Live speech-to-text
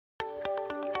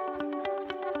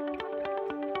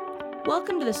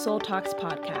Welcome to the Soul Talks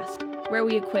podcast, where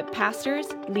we equip pastors,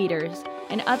 leaders,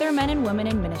 and other men and women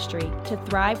in ministry to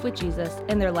thrive with Jesus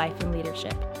in their life and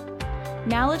leadership.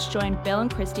 Now let's join Bill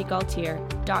and Christy Gaultier,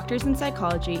 doctors in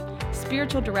psychology,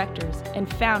 spiritual directors, and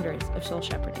founders of Soul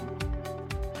Shepherding.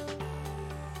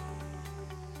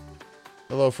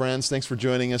 Hello, friends. Thanks for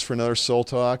joining us for another Soul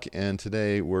Talk. And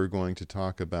today we're going to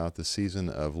talk about the season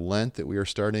of Lent that we are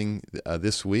starting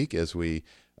this week as we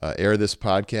air this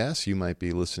podcast. You might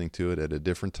be listening to it at a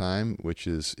different time, which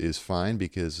is fine,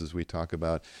 because as we talk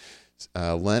about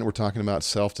Lent, we're talking about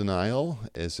self-denial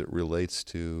as it relates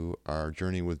to our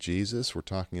journey with Jesus. We're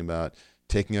talking about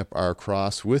taking up our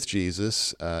cross with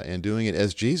Jesus and doing it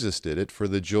as Jesus did it for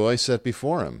the joy set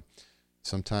before him.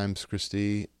 Sometimes,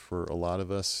 Christy, for a lot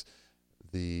of us,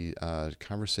 the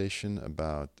conversation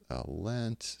about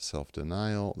Lent,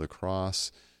 self-denial, the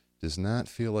cross, does not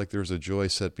feel like there's a joy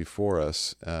set before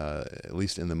us, at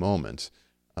least in the moment.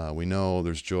 We know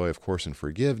there's joy, of course, in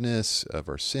forgiveness of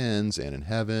our sins and in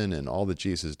heaven and all that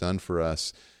Jesus has done for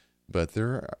us. But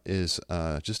there is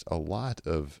just a lot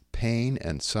of pain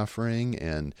and suffering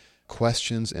and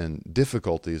questions and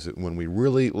difficulties when we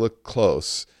really look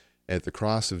close at the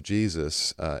cross of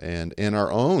Jesus and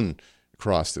our own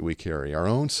cross that we carry, our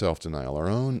own self-denial, our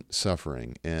own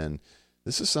suffering. And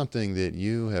this is something that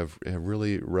you have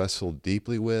really wrestled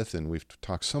deeply with, and we've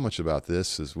talked so much about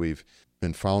this as we've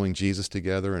been following Jesus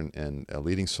together and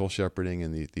leading Soul Shepherding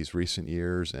in these recent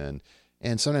years, and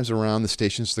sometimes around the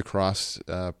Stations of the Cross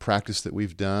practice that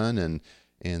we've done,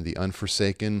 and the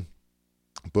Unforsaken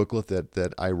booklet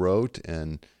that I wrote,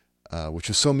 and which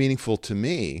was so meaningful to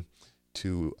me.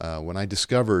 When I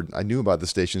knew about the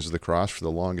Stations of the Cross for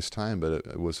the longest time, but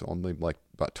it was only like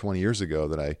about 20 years ago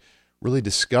that I really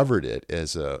discovered it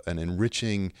as an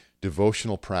enriching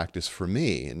devotional practice for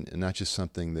me, and not just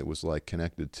something that was like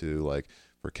connected to like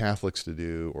for Catholics to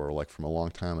do or like from a long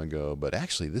time ago, but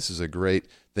actually this is a great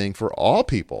thing for all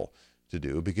people to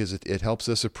do, because it helps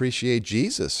us appreciate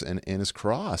Jesus and his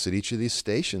cross at each of these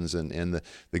stations and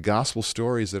the gospel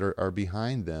stories that are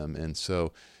behind them. And so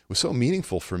it was so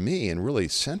meaningful for me and really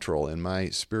central in my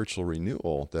spiritual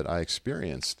renewal that I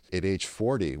experienced at age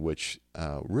 40, which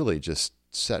really just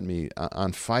set me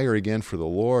on fire again for the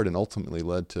Lord and ultimately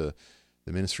led to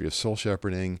the ministry of Soul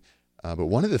Shepherding. But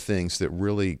one of the things that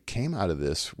really came out of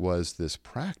this was this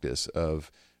practice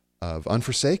of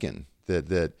unforsaken,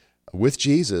 that with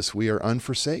Jesus, we are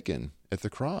unforsaken at the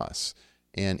cross.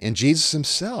 And Jesus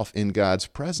himself in God's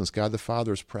presence, God the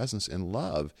Father's presence and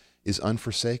love, is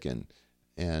unforsaken.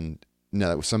 And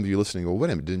now, some of you listening go, wait a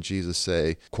minute, didn't Jesus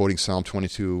say, quoting Psalm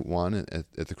 22:1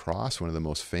 at the cross, one of the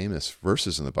most famous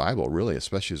verses in the Bible, really,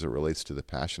 especially as it relates to the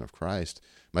passion of Christ,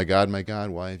 my God,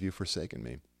 why have you forsaken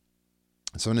me?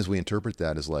 And sometimes we interpret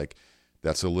that as like,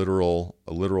 that's a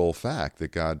literal fact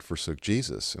that God forsook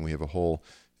Jesus, and we have a whole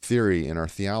theory in our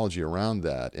theology around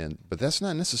that. But that's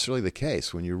not necessarily the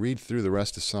case. When you read through the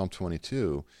rest of Psalm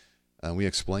 22, we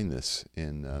explain this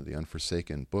in the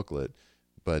Unforsaken booklet.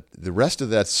 But the rest of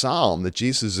that psalm that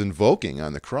Jesus is invoking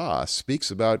on the cross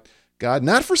speaks about God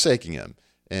not forsaking him,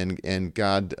 and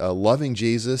God loving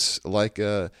Jesus like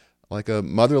a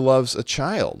mother loves a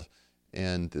child.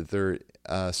 And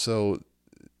so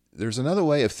there's another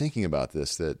way of thinking about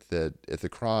this, that at the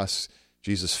cross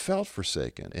Jesus felt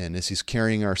forsaken, and as he's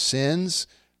carrying our sins,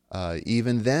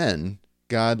 even then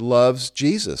God loves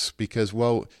Jesus, because,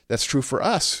 well, that's true for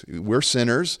us. We're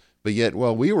sinners, but yet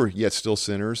while we were yet still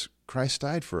sinners, Christ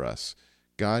died for us.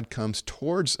 God comes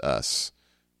towards us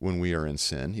when we are in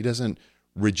sin. He doesn't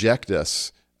reject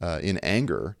us in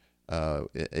anger.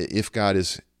 If God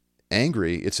is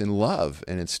angry, it's in love,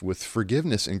 and it's with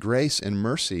forgiveness and grace and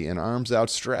mercy and arms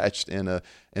outstretched and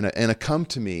a come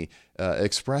to me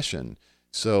expression.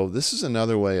 So this is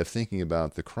another way of thinking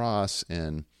about the cross,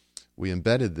 and we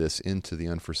embedded this into the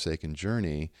Unforsaken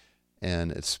journey,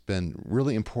 and it's been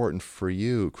really important for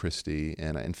you, Christy.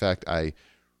 And in fact, I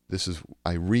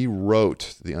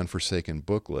rewrote the Unforsaken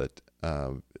booklet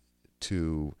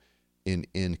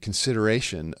in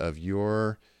consideration of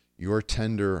your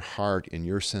tender heart and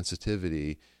your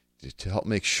sensitivity to help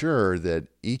make sure that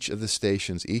each of the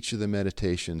stations, each of the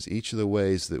meditations, each of the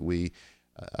ways that we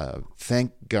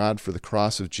thank God for the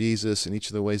cross of Jesus, and each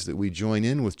of the ways that we join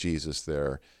in with Jesus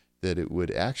there, that it would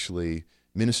actually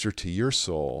minister to your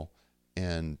soul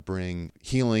and bring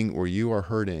healing where you are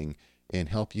hurting, and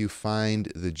help you find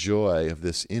the joy of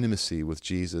this intimacy with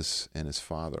Jesus and his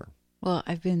Father. Well,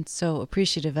 I've been so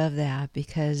appreciative of that,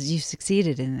 because you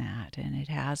succeeded in that, and it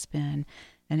has been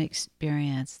an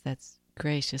experience that's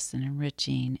gracious and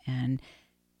enriching and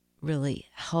really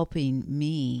helping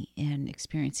me in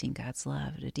experiencing God's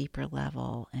love at a deeper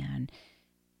level and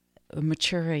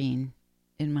maturing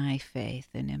in my faith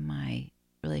and in my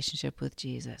relationship with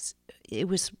Jesus. It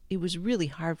was really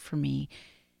hard for me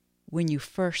when you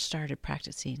first started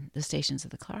practicing the Stations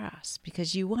of the Cross,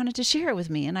 because you wanted to share it with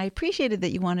me, and I appreciated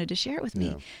that you wanted to share it with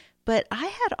me. But I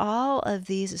had all of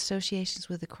these associations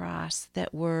with the cross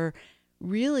that were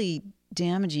really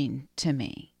damaging to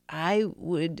me. I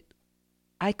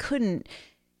couldn't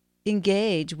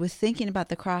engage with thinking about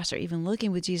the cross or even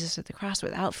looking with Jesus at the cross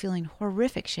without feeling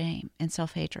horrific shame and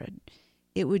self-hatred.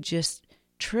 It would just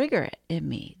trigger it in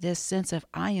me, this sense of,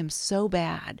 I am so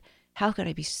bad. How could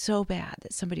I be so bad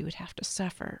that somebody would have to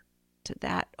suffer to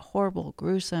that horrible,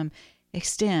 gruesome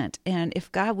extent? And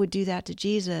if God would do that to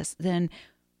Jesus, then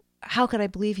how could I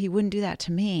believe he wouldn't do that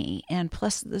to me? And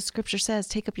plus, the scripture says,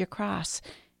 take up your cross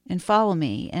and follow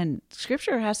me. And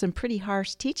scripture has some pretty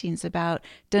harsh teachings about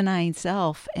denying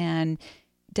self and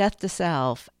death to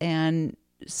self and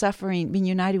suffering, being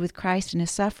united with Christ in his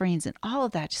sufferings, and all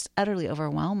of that just utterly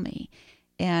overwhelmed me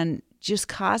and just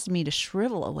caused me to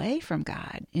shrivel away from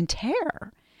God in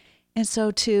terror. And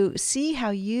so to see how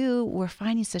you were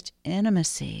finding such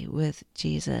intimacy with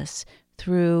Jesus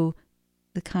through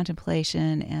the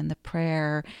contemplation and the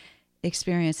prayer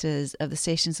experiences of the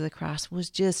Stations of the Cross was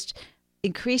just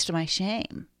increased my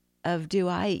shame of, do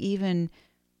I even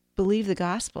believe the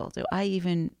gospel? Do I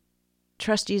even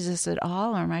trust Jesus at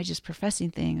all? Or am I just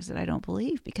professing things that I don't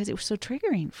believe? Because it was so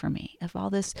triggering for me, of all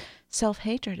this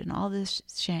self-hatred and all this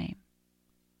shame.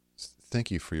 Thank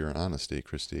you for your honesty,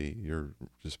 Christy. You're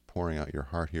just pouring out your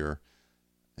heart here.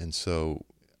 And so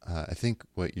I think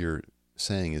what you're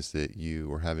saying is that you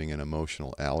were having an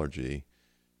emotional allergy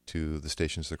to the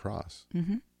Stations of the Cross.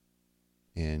 Mm-hmm.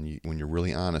 And when you're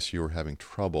really honest, you were having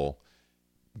trouble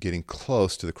getting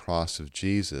close to the cross of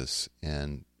Jesus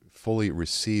and fully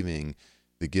receiving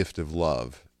the gift of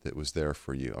love that was there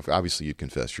for you. Obviously, you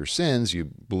confessed your sins. You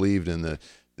believed in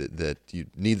that you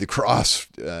need the cross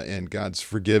and God's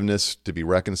forgiveness to be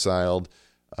reconciled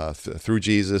through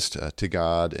Jesus to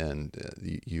God, and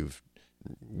you've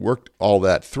worked all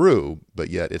that through, but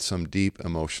yet at some deep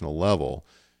emotional level,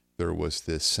 there was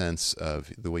this sense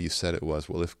of, the way you said it was,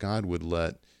 well, if God would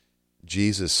let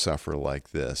Jesus suffer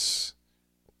like this,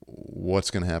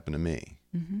 what's going to happen to me?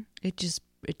 Mm-hmm. It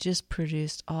just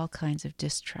produced all kinds of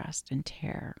distrust and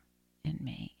terror in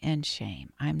me and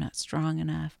shame. I'm not strong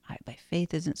enough. My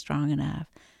faith isn't strong enough.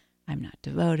 I'm not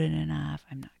devoted enough.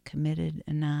 I'm not committed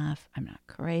enough. I'm not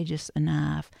courageous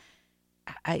enough.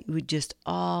 I would just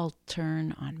all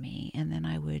turn on me. And then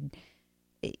I would,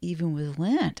 even with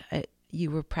Lent,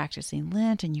 you were practicing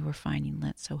Lent and you were finding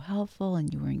Lent so helpful,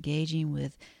 and you were engaging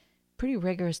with pretty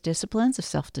rigorous disciplines of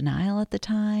self-denial at the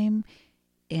time.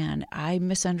 And I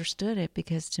misunderstood it,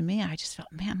 because to me, I just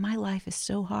felt, man, my life is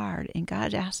so hard. And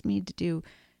God asked me to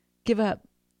give up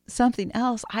something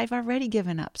else. I've already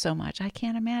given up so much. I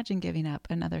can't imagine giving up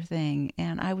another thing.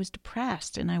 And I was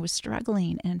depressed and I was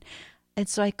struggling. And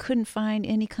so I couldn't find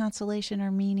any consolation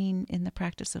or meaning in the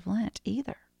practice of Lent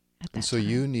either at that and so time.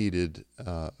 you needed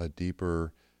a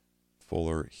deeper,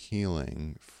 fuller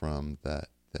healing from that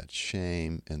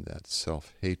shame and that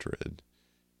self-hatred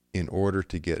in order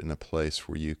to get in a place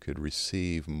where you could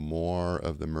receive more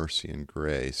of the mercy and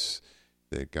grace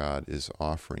that God is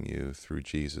offering you through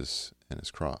Jesus and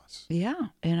his cross. Yeah,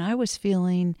 and I was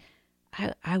feeling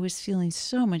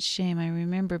so much shame. I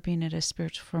remember being at a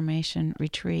spiritual formation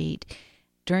retreat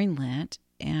during Lent,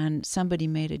 and somebody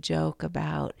made a joke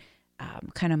about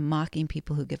kind of mocking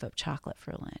people who give up chocolate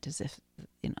for Lent, as if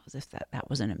that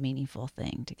wasn't a meaningful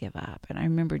thing to give up. And I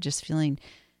remember just feeling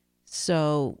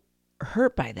so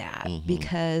hurt by that, mm-hmm.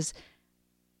 because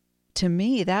to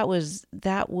me that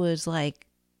was like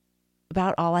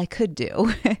about all I could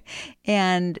do.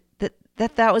 And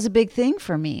that was a big thing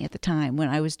for me at the time when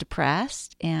I was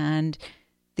depressed, and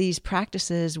these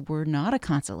practices were not a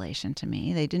consolation to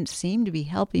me. They didn't seem to be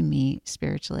helping me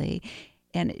spiritually,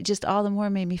 and it just all the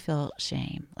more made me feel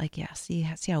shame. Like, yeah, see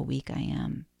how weak I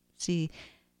am. See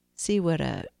what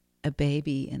a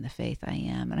baby in the faith I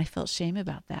am. And I felt shame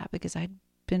about that, because I'd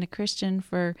been a Christian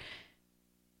for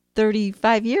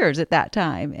 35 years at that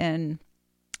time. And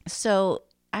so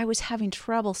I was having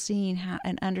trouble seeing how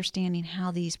and understanding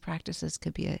how these practices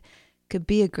could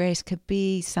be a grace, could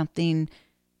be something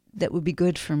that would be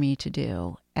good for me to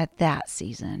do at that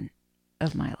season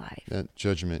of my life. That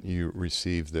judgment you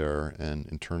received there and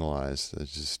internalized,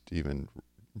 just even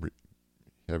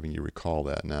having you recall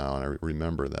that now, and I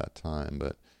remember that time,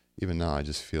 but even now I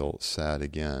just feel sad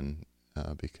again,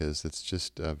 because it's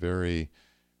just a very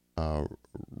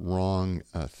wrong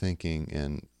thinking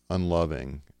and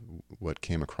unloving what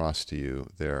came across to you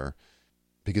there.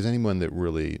 Because anyone that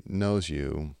really knows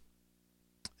you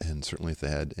and certainly if they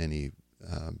had any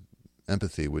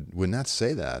empathy, would not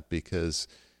say that, because,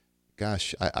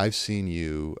 gosh, I've seen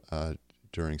you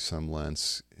during some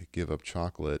Lents give up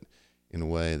chocolate in a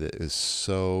way that is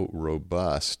so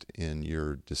robust in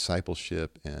your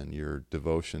discipleship and your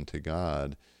devotion to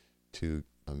God, to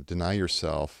deny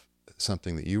yourself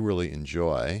something that you really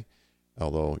enjoy,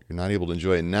 although you're not able to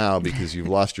enjoy it now because you've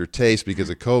lost your taste because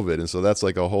of COVID. And so that's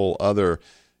like a whole other,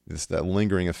 that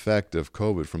lingering effect of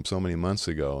COVID from so many months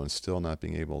ago, and still not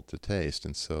being able to taste.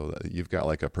 And so you've got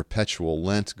like a perpetual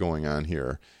Lent going on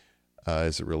here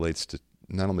as it relates to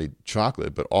not only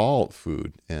chocolate, but all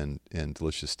food and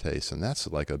delicious taste. And that's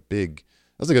like a big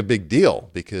deal,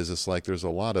 because it's like there's a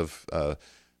lot of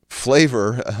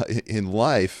flavor in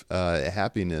life,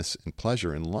 happiness and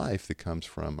pleasure in life that comes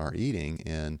from our eating,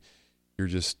 and you're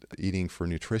just eating for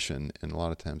nutrition, and a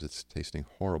lot of times it's tasting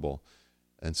horrible.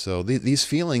 And so these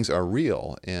feelings are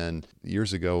real. And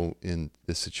years ago, in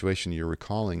this situation you're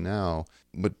recalling now,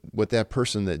 what that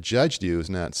person that judged you is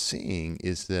not seeing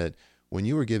is that when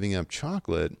you were giving up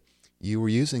chocolate, you were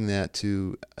using that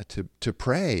to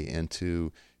pray, and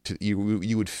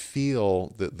you would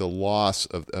feel the loss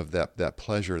of that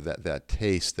pleasure, that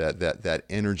taste, that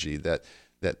energy, that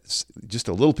just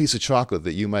a little piece of chocolate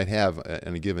that you might have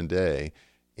in a given day.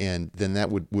 And then that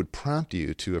would prompt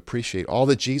you to appreciate all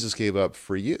that Jesus gave up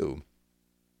for you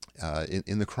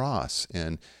in the cross.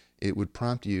 And it would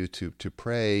prompt you to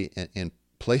pray and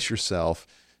place yourself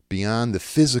beyond the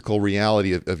physical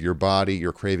reality of your body,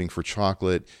 your craving for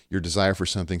chocolate, your desire for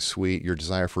something sweet, your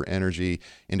desire for energy,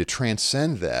 and to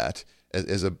transcend that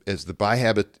as the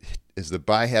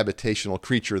bihabitational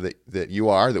creature that you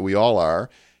are, that we all are,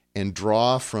 and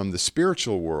draw from the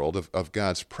spiritual world of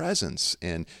God's presence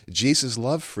and Jesus'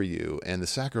 love for you and the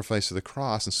sacrifice of the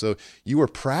cross. And so you are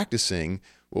practicing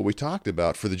what we talked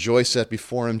about. For the joy set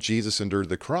before him, Jesus endured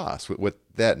the cross. What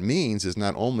that means is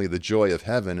not only the joy of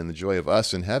heaven and the joy of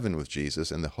us in heaven with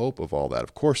Jesus and the hope of all that.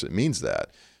 Of course it means that.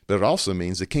 But it also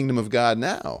means the kingdom of God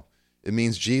now. It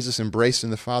means Jesus embracing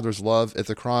the Father's love at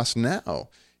the cross now.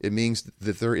 It means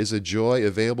that there is a joy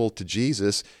available to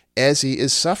Jesus as he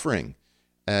is suffering.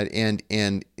 And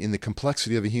in the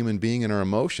complexity of a human being and our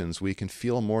emotions, we can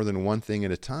feel more than one thing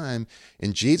at a time.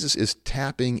 And Jesus is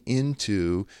tapping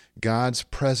into God's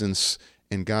presence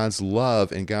and God's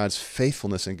love and God's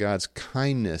faithfulness and God's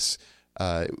kindness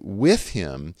with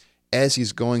him as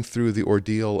he's going through the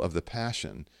ordeal of the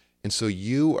Passion. And so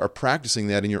you are practicing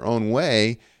that in your own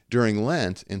way during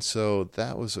Lent. And so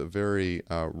that was a very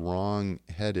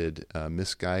wrong-headed,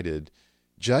 misguided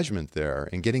judgment there,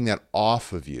 and getting that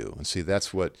off of you. And see,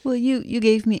 that's what... Well, you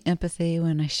gave me empathy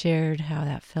when I shared how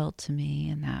that felt to me,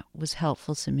 and that was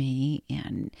helpful to me.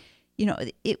 And,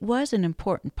 it was an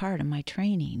important part of my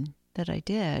training that I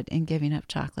did in giving up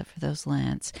chocolate for those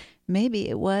Lents. Maybe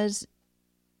it was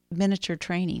miniature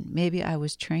training. Maybe I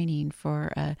was training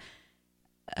for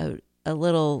a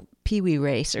little peewee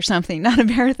race or something, not a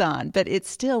marathon, but it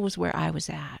still was where I was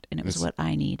at, and it was what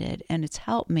I needed. And it's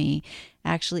helped me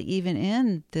actually, even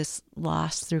in this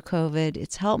loss through COVID,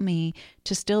 it's helped me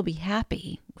to still be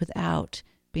happy without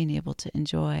being able to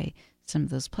enjoy some of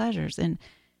those pleasures. And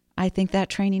I think that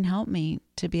training helped me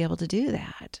to be able to do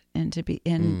that. And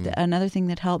another thing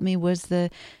that helped me was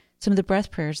some of the breath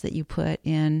prayers that you put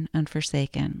in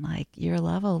Unforsaken, like, your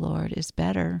love, O Lord, is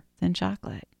better than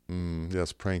chocolate.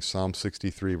 Yes, praying Psalm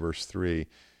 63, verse 3,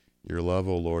 your love,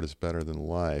 O Lord, is better than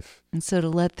life. And so to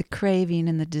let the craving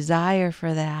and the desire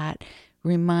for that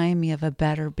remind me of a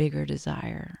better, bigger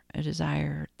desire, a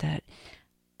desire that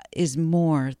is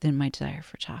more than my desire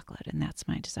for chocolate, and that's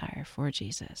my desire for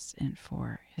Jesus and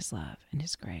for his love and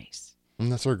his grace.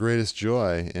 And that's our greatest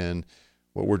joy, and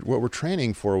what we're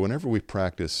training for whenever we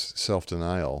practice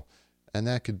self-denial, and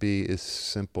that could be as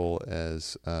simple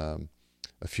as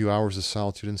a few hours of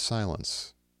solitude and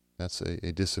silence. That's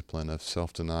a discipline of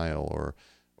self-denial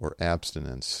or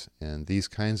abstinence. And these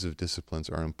kinds of disciplines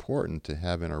are important to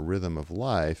have in our rhythm of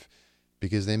life,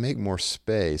 because they make more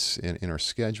space in our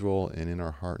schedule and in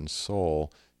our heart and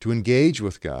soul to engage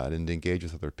with God and to engage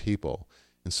with other people.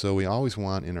 And so we always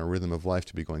want in our rhythm of life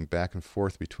to be going back and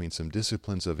forth between some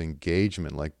disciplines of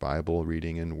engagement like Bible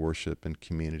reading and worship and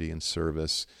community and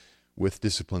service, with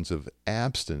disciplines of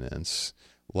abstinence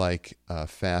like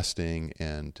fasting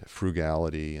and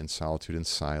frugality and solitude and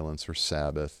silence or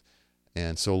Sabbath.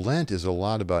 And so Lent is a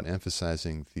lot about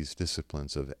emphasizing these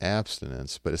disciplines of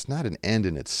abstinence, but it's not an end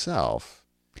in itself.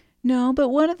 No, but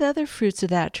one of the other fruits of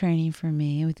that training for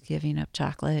me with giving up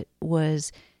chocolate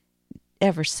was,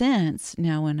 ever since,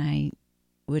 now when I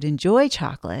would enjoy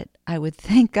chocolate, I would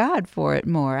thank God for it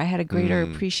more. I had a greater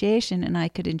appreciation, and I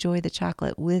could enjoy the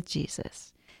chocolate with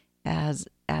Jesus. as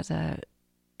a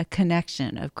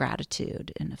connection of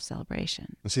gratitude and of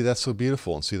celebration. And see, that's so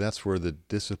beautiful. And see, that's where the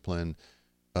discipline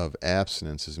of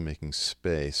abstinence is making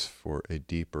space for a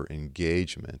deeper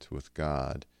engagement with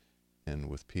God and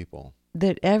with people.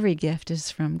 That every gift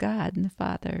is from God and the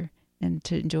Father, and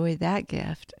to enjoy that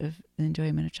gift of the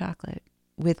enjoyment of chocolate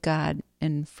with God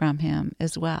and from Him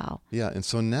as well. Yeah, and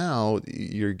so now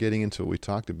you're getting into what we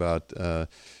talked about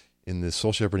in the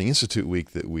Soul Shepherding Institute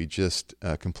week that we just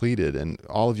completed. And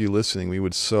all of you listening, we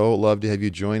would so love to have you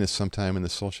join us sometime in the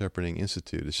Soul Shepherding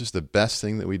Institute. It's just the best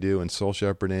thing that we do in soul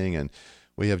shepherding, and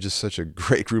we have just such a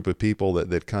great group of people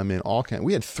that come in.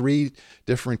 We had 3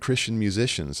 different Christian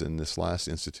musicians in this last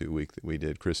Institute week that we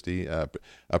did, Christy,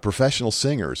 professional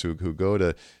singers who go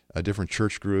to different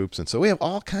church groups. And so we have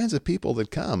all kinds of people that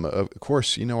come. Of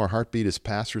course, our heartbeat is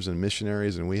pastors and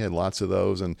missionaries, and we had lots of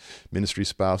those, and ministry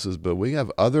spouses, but we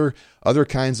have other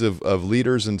kinds of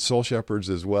leaders and soul shepherds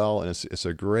as well. And it's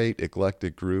a great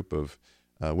eclectic group of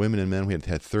women and men. We had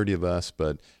 30 of us,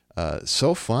 but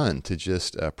so fun to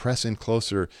just press in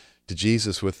closer to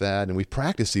Jesus with that. And we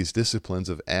practice these disciplines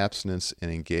of abstinence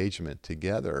and engagement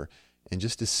together, and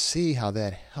just to see how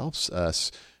that helps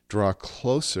us draw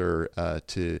closer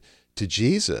to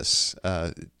Jesus,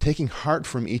 taking heart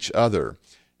from each other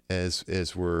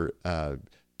as we're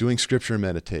doing scripture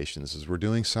meditations, as we're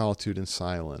doing solitude and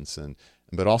silence,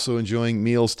 but also enjoying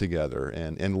meals together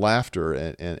and laughter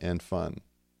and fun.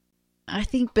 I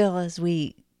think, Bill, as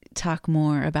we talk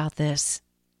more about these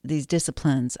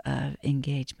disciplines of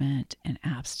engagement and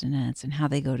abstinence and how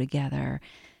they go together,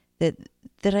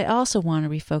 that I also want to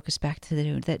refocus back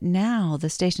to that now the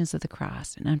Stations of the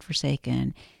Cross and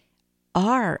Unforsaken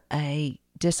are a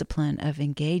discipline of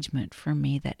engagement for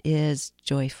me that is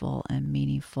joyful and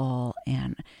meaningful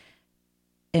and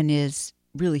is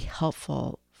really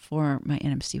helpful for my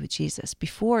intimacy with Jesus.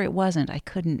 Before it wasn't. I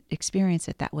couldn't experience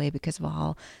it that way because of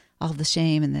all the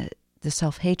shame and the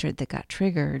self-hatred that got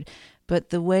triggered. But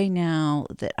the way now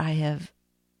that I have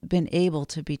been able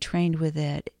to be trained with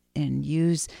it and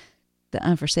use the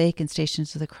Unforsaken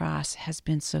Stations of the Cross has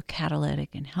been so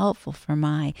catalytic and helpful for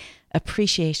my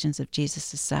appreciations of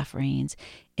Jesus' sufferings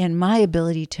and my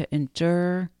ability to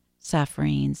endure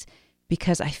sufferings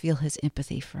because I feel His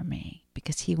empathy for me,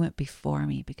 because He went before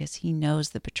me, because He knows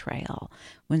the betrayal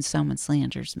when someone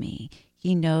slanders me.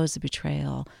 He knows the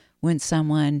betrayal when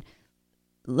someone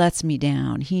lets me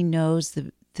down. He knows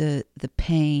the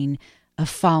pain of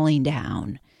falling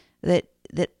down. That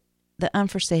the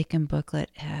Unforsaken booklet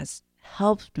has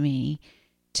helped me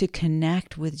to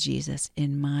connect with Jesus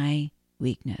in my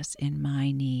weakness, in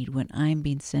my need, when I'm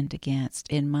being sinned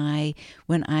against,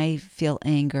 when I feel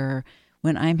anger,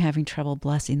 when I'm having trouble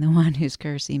blessing the one who's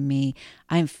cursing me.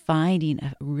 I'm finding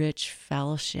a rich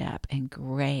fellowship and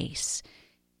grace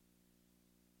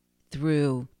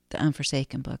through the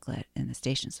Unforsaken booklet and the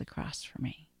Stations of the Cross for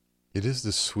me. It is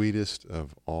the sweetest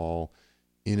of all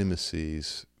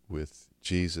intimacies with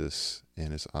Jesus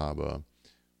and His Abba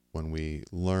when we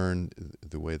learn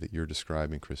the way that you're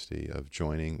describing, Christy, of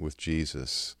joining with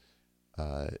Jesus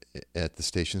at the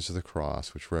Stations of the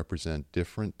Cross, which represent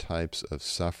different types of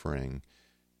suffering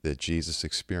that Jesus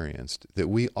experienced, that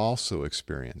we also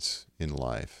experience in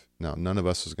life. Now, none of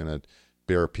us is going to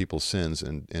bear people's sins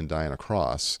and die on a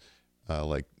cross,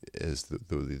 like as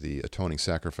the atoning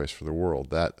sacrifice for the world.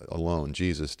 That alone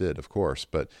Jesus did, of course.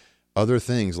 But other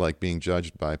things like being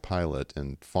judged by Pilate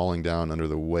and falling down under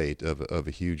the weight of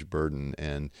a huge burden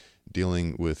and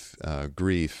dealing with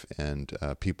grief and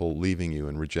people leaving you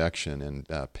and rejection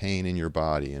and pain in your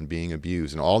body and being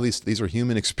abused. And all these are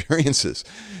human experiences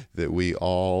that we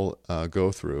all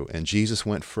go through. And Jesus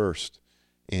went first,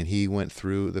 and He went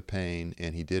through the pain,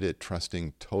 and He did it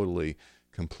trusting totally,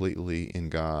 completely in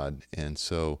God. And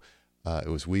so it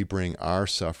was we bring our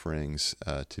sufferings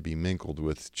to be mingled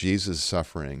with Jesus'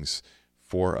 sufferings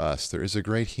for us. There is a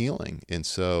great healing. And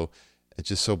so it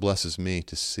just so blesses me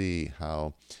to see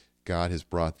how God has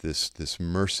brought this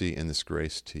mercy and this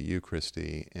grace to you,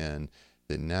 Christy, and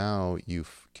that now you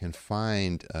can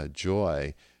find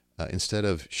joy instead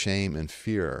of shame and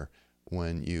fear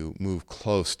when you move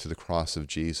close to the cross of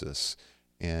Jesus.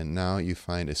 And now you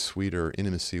find a sweeter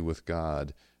intimacy with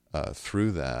God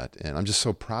through that. And I'm just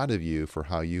so proud of you for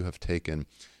how you have taken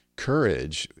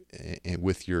courage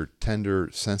with your tender,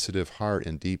 sensitive heart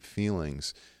and deep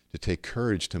feelings to take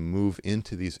courage to move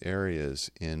into these areas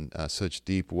in such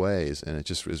deep ways. And it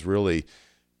just is really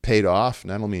paid off,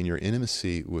 not only in your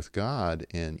intimacy with God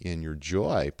and in your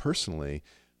joy personally,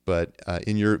 but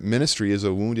in your ministry as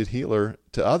a wounded healer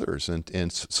to others.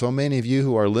 And so many of you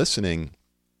who are listening,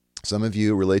 some of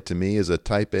you relate to me as a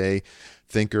type A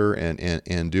thinker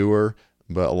and doer,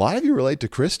 But a lot of you relate to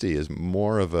Christy as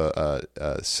more of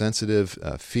a sensitive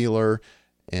feeler,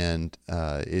 and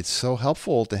it's so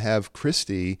helpful to have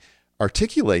Christy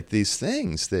articulate these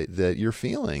things that you're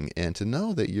feeling, and to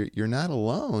know that you're not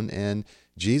alone, and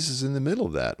Jesus is in the middle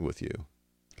of that with you.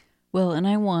 Well, and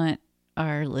I want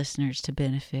our listeners to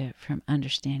benefit from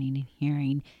understanding and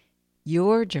hearing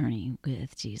your journey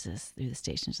with Jesus through the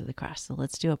Stations of the Cross. So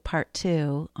let's do a part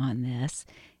 2 on this,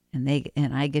 and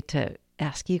I get to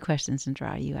ask you questions and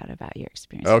draw you out about your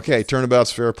experience. Okay,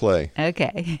 turnabout's fair play.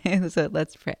 Okay, so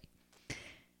let's pray.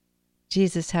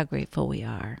 Jesus, how grateful we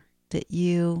are that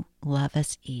you love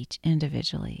us each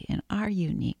individually in our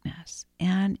uniqueness,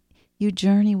 and you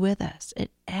journey with us at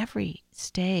every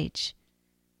stage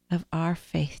of our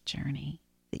faith journey,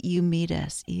 that you meet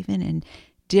us even in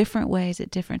different ways at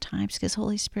different times, because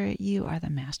Holy Spirit, you are the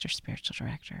master spiritual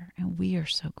director, and we are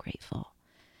so grateful.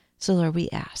 So Lord, we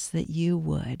ask that you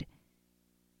would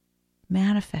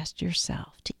manifest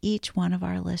yourself to each one of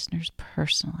our listeners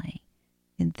personally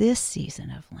in this season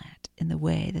of Lent in the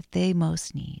way that they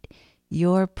most need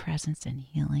your presence and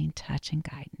healing, touch, and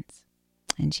guidance.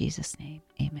 In Jesus' name,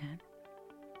 amen.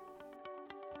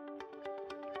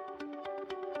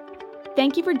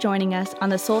 Thank you for joining us on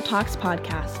the Soul Talks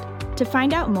podcast. To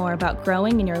find out more about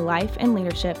growing in your life and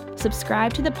leadership,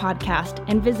 subscribe to the podcast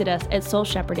and visit us at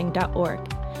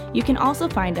soulshepherding.org. You can also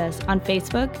find us on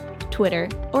Facebook, Twitter,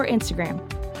 or Instagram.